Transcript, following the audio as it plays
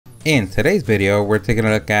In today's video, we're taking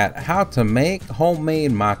a look at how to make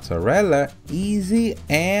homemade mozzarella easy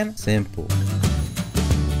and simple.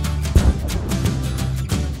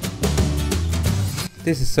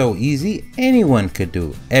 This is so easy, anyone could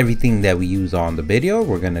do. Everything that we use on the video,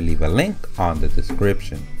 we're gonna leave a link on the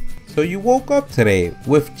description. So you woke up today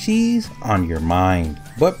with cheese on your mind,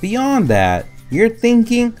 but beyond that, you're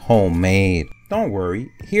thinking homemade. Don't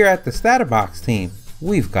worry, here at the StatUpBox team,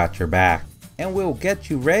 we've got your back, and we'll get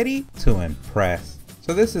you ready to impress.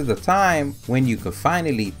 So this is the time when you could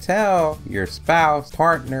finally tell your spouse,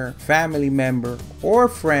 partner, family member, or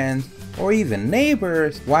friends, or even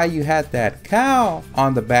neighbors why you had that cow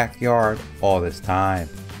on the backyard all this time.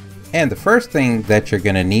 And the first thing that you're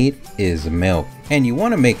gonna need is milk. And you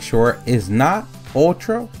wanna make sure it's not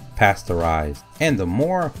ultra pasteurized. And the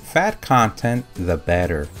more fat content, the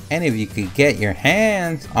better. And if you could get your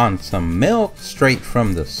hands on some milk straight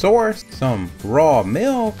from the source, some raw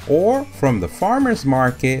milk, or from the farmer's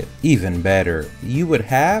market, even better. You would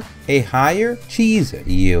have a higher cheese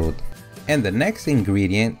yield. And the next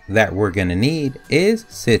ingredient that we're gonna need is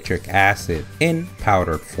citric acid in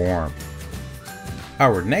powdered form.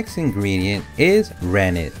 Our next ingredient is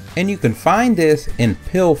rennet, and you can find this in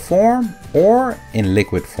pill form or in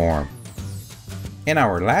liquid form. And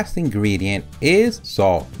our last ingredient is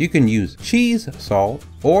salt. You can use cheese salt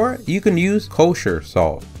or you can use kosher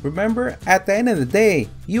salt. Remember, at the end of the day,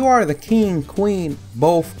 you are the king, queen,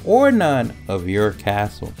 both or none of your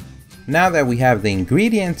castle. Now that we have the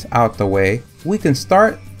ingredients out the way, we can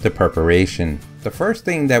start the preparation. The first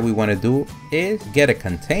thing that we want to do is get a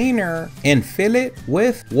container and fill it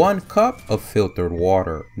with 1 cup of filtered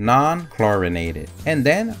water, non-chlorinated. And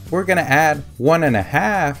then we're going to add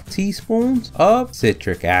 1.5 teaspoons of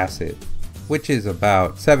citric acid, which is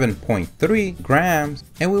about 7.3 grams.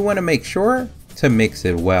 And we want to make sure to mix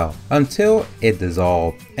it well until it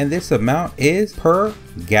dissolves. And this amount is per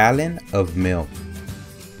gallon of milk.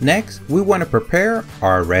 Next, we want to prepare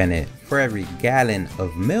our rennet. For every gallon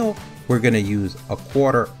of milk, we're going to use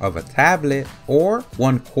 1/4 of a tablet or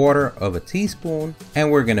 1/4 of a teaspoon,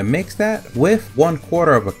 and we're going to mix that with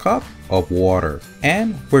 1/4 of a cup of water,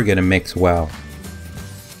 and we're going to mix well.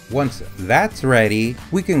 Once that's ready,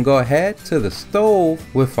 we can go ahead to the stove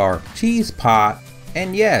with our cheese pot.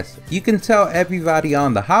 And yes, you can tell everybody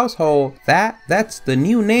on the household that that's the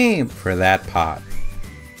new name for that pot.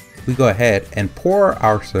 We go ahead and pour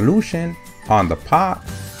our solution on the pot.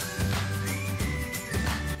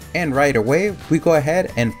 And right away, we go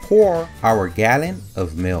ahead and pour our gallon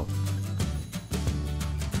of milk.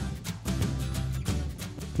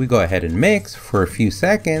 We go ahead and mix for a few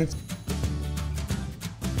seconds.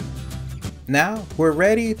 Now we're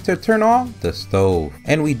ready to turn on the stove,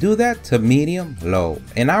 and we do that to medium low.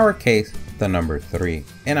 In our case, the number 3.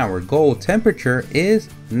 And our goal temperature is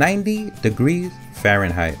 90 degrees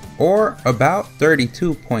Fahrenheit or about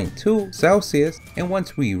 32.2 Celsius. And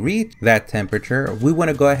once we reach that temperature, we want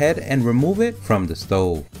to go ahead and remove it from the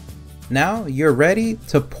stove. Now you're ready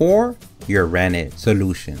to pour your rennet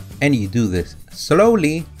solution, and you do this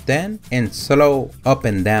slowly, then in slow up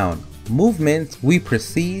and down movements we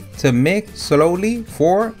proceed to mix slowly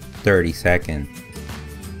for 30 seconds.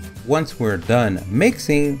 Once we're done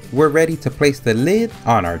mixing, we're ready to place the lid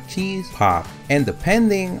on our cheese pot. And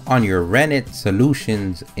depending on your rennet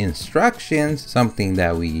solution's instructions, something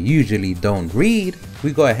that we usually don't read,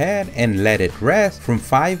 we go ahead and let it rest from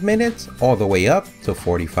 5 minutes all the way up to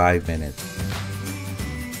 45 minutes.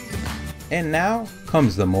 And now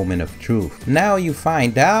comes the moment of truth. Now you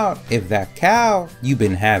find out if that cow you've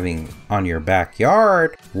been having on your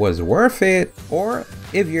backyard was worth it, or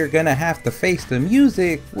if you're gonna have to face the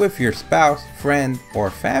music with your spouse, friend, or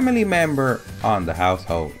family member on the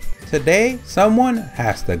household. Today, someone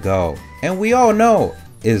has to go, and we all know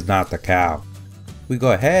it's not the cow. We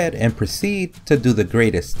go ahead and proceed to do the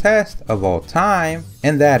greatest test of all time,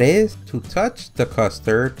 and that is to touch the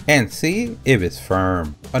custard and see if it's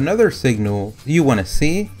firm. Another signal you want to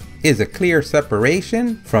see is a clear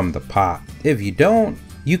separation from the pot. If you don't,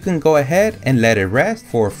 you can go ahead and let it rest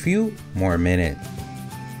for a few more minutes.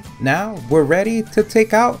 Now we're ready to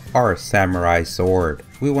take out our samurai sword.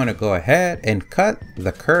 We want to go ahead and cut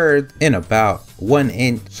the curd in about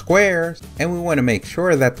 1-inch squares, and we want to make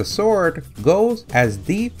sure that the sword goes as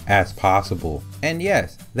deep as possible. And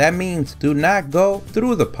yes, that means do not go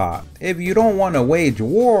through the pot if you don't want to wage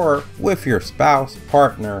war with your spouse,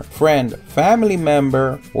 partner, friend, family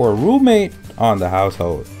member, or roommate on the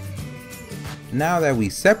household. Now that we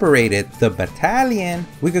separated the battalion,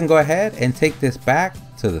 we can go ahead and take this back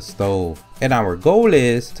to the stove. And our goal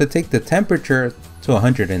is to take the temperature to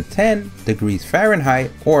 110 degrees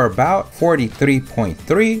Fahrenheit or about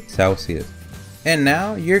 43.3 Celsius. And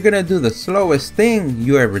now you're gonna do the slowest thing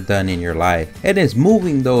you ever done in your life. It is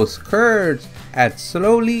moving those curds as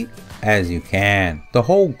slowly as you can. The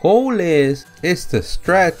whole goal is to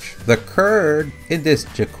stretch the curd in this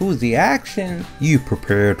jacuzzi action you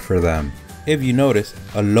prepared for them. If you notice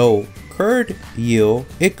a low curd yield,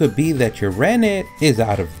 it could be that your rennet is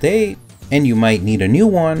out of date and you might need a new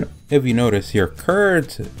one. If you notice your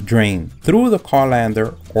curds drain through the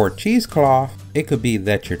colander or cheesecloth, it could be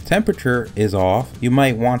that your temperature is off. You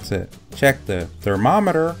might want to check the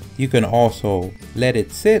thermometer. You can also let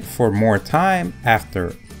it sit for more time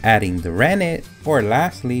after adding the rennet. Or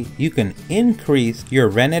lastly, you can increase your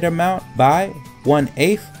rennet amount by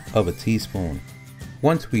 1/8 of a teaspoon.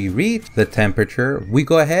 Once we reach the temperature, we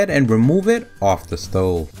go ahead and remove it off the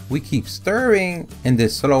stove. We keep stirring in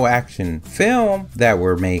this slow action film that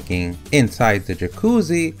we're making inside the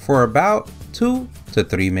jacuzzi for about 2 to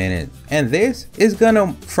 3 minutes. And this is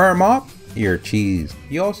gonna firm up your cheese.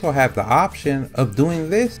 You also have the option of doing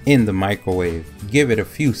this in the microwave. Give it a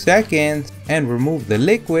few seconds and remove the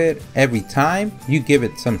liquid every time you give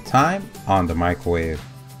it some time on the microwave.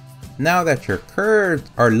 Now that your curds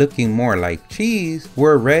are looking more like cheese,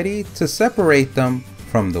 we're ready to separate them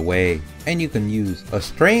from the whey. And you can use a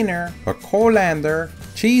strainer, a colander,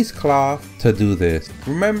 cheesecloth to do this.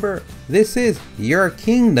 Remember, this is your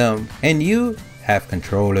kingdom and you have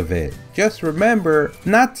control of it. Just remember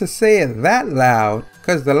not to say it that loud,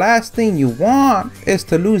 because the last thing you want is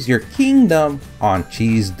to lose your kingdom on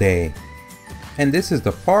cheese day. And this is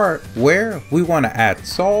the part where we want to add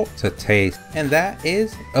salt to taste, and that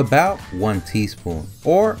is about 1 teaspoon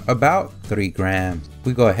or about 3 grams.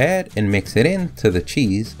 We go ahead and mix it into the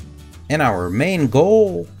cheese. And our main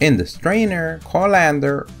goal in the strainer,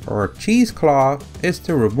 colander, or cheesecloth is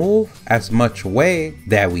to remove as much whey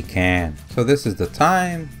that we can. So this is the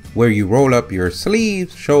time where you roll up your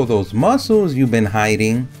sleeves, show those muscles you've been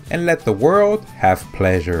hiding, and let the world have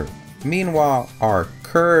pleasure. Meanwhile, our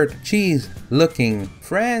curd cheese looking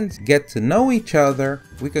friends get to know each other,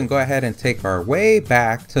 we can go ahead and take our whey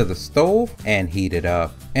back to the stove and heat it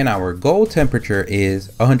up. And our goal temperature is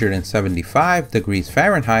 175 degrees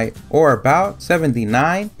Fahrenheit or about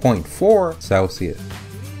 79.4 Celsius.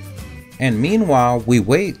 And meanwhile we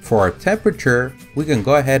wait for our temperature, we can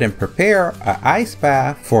go ahead and prepare an ice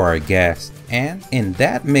bath for our guests. And in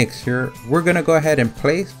that mixture, we're gonna go ahead and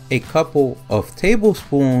place a couple of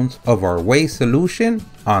tablespoons of our whey solution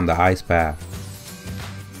on the ice bath.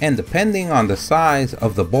 And depending on the size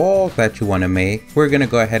of the balls that you want to make, we're gonna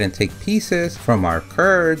go ahead and take pieces from our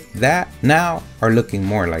curds that now are looking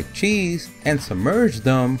more like cheese and submerge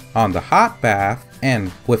them on the hot bath,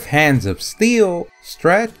 and with hands of steel,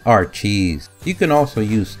 stretch our cheese. You can also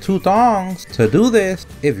use 2 tongs to do this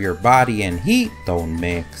if your body and heat don't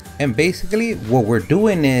mix. And basically what we're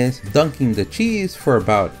doing is dunking the cheese for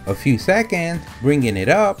about a few seconds, bringing it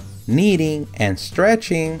up, kneading and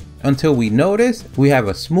stretching until we notice we have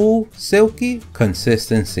a smooth, silky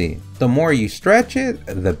consistency. The more you stretch it,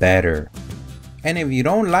 the better. And if you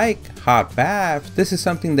don't like hot baths, this is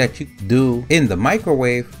something that you do in the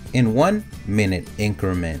microwave in 1 minute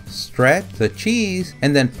increments. Stretch the cheese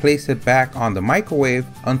and then place it back on the microwave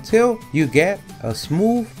until you get a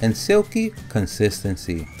smooth and silky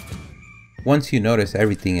consistency. Once you notice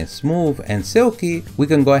everything is smooth and silky, we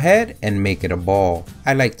can go ahead and make it a ball.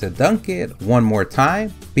 I like to dunk it 1 more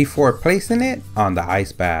time before placing it on the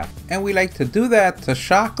ice bath. And we like to do that to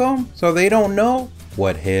shock them so they don't know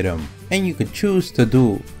what hit them. And you could choose to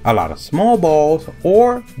do a lot of small balls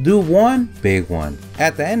or do 1 big one.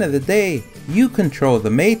 At the end of the day, you control the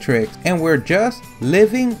matrix and we're just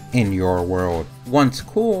living in your world. Once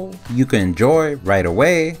cool, you can enjoy right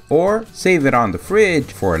away or save it on the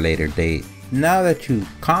fridge for a later date. Now that you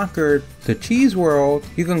conquered the cheese world,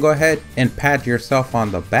 you can go ahead and pat yourself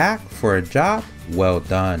on the back for a job well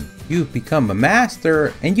done. You've become a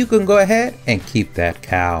master and you can go ahead and keep that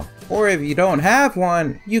cow. Or if you don't have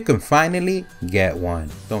one, you can finally get one.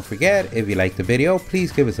 Don't forget, if you liked the video,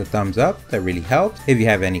 please give us a thumbs up. That really helps. If you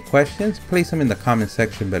have any questions, place them in the comment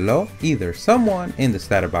section below. Either someone in the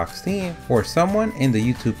StatUpBox team or someone in the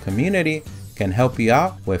YouTube community can help you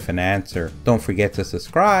out with an answer. Don't forget to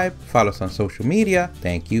subscribe, follow us on social media.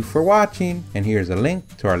 Thank you for watching, and here's a link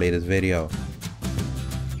to our latest video.